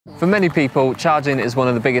For many people, charging is one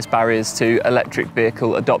of the biggest barriers to electric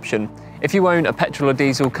vehicle adoption. If you own a petrol or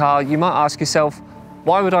diesel car, you might ask yourself,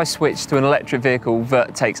 why would I switch to an electric vehicle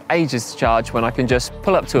that takes ages to charge when I can just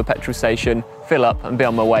pull up to a petrol station, fill up and be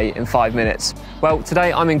on my way in 5 minutes? Well,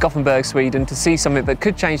 today I'm in Gothenburg, Sweden to see something that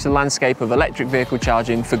could change the landscape of electric vehicle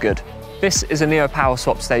charging for good. This is a NIO power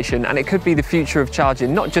swap station and it could be the future of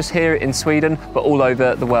charging, not just here in Sweden, but all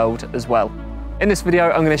over the world as well. In this video,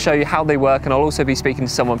 I'm going to show you how they work, and I'll also be speaking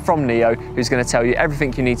to someone from NIO who's going to tell you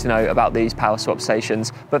everything you need to know about these power swap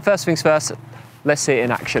stations. But first things first, let's see it in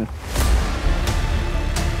action.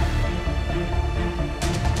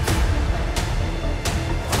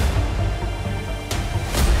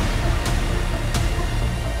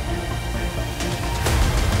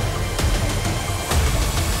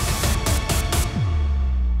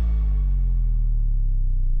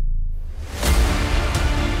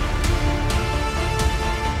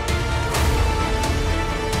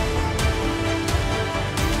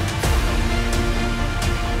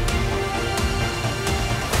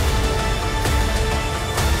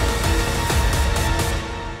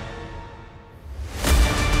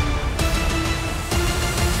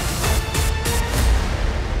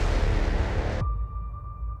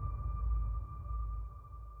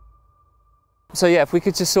 So yeah, if we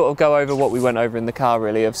could just sort of go over what we went over in the car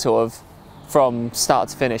really, of sort of from start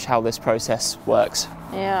to finish how this process works.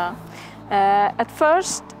 Yeah, at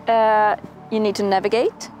first you need to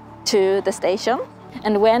navigate to the station,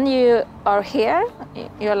 and when you are here,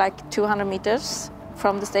 you're like 200 meters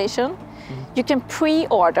from the station. You can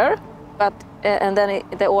pre-order, but and then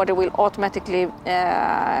the order will automatically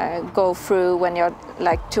go through when you're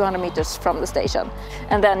like 200 meters from the station,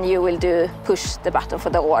 and then you will push the button for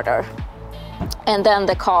the order. And then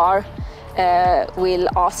the car will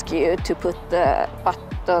ask you to put the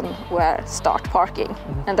button where start parking.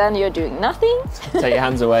 And then you're doing nothing. Take your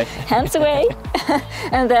hands away. Hands away.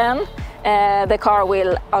 And then the car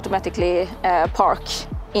will automatically park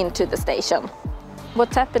into the station.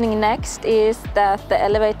 What's happening next is that the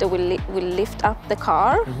elevator will lift up the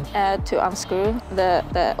car to unscrew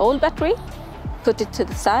the old battery, put it to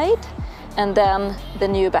the side, and then the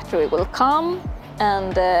new battery will come,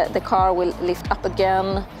 and the car will lift up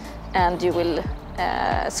again, and you will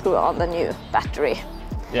screw on the new battery.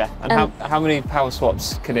 Yeah, and how many power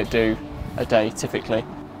swaps can it do a day typically?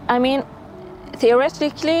 I mean,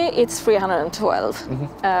 theoretically it's 312.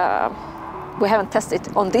 We haven't tested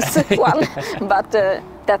on this one, but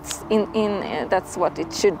that's that's what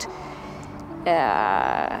it should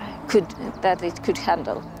could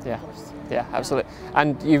handle. Yeah, absolutely.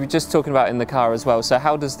 And you were just talking about in the car as well. So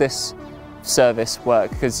how does this service work?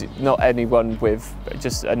 Because not anyone with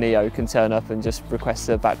just a NIO can turn up and just request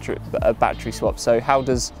a battery swap. So how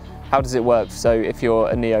does it work? So if you're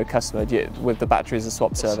a NIO customer with the battery as a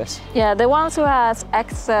swap service? Yeah, the ones who has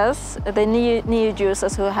access, the NIO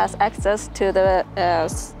users who has access to the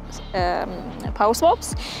power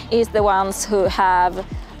swaps, is the ones who have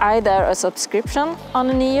either a subscription on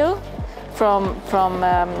a NIO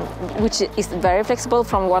which is very flexible,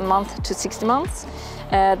 from 1 month to 60 months.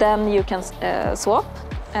 Then you can swap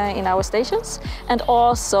in our stations. And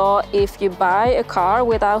also, if you buy a car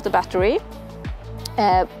without a battery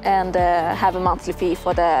and have a monthly fee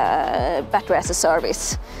for the battery as a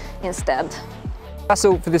service instead. That's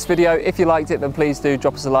all for this video. If you liked it, then please do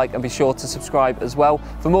drop us a like and be sure to subscribe as well.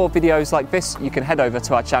 For more videos like this, you can head over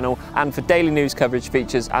to our channel, and for daily news coverage,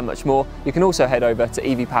 features and much more, you can also head over to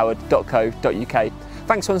evpowered.co.uk.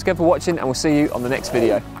 Thanks once again for watching, and we'll see you on the next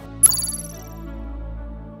video.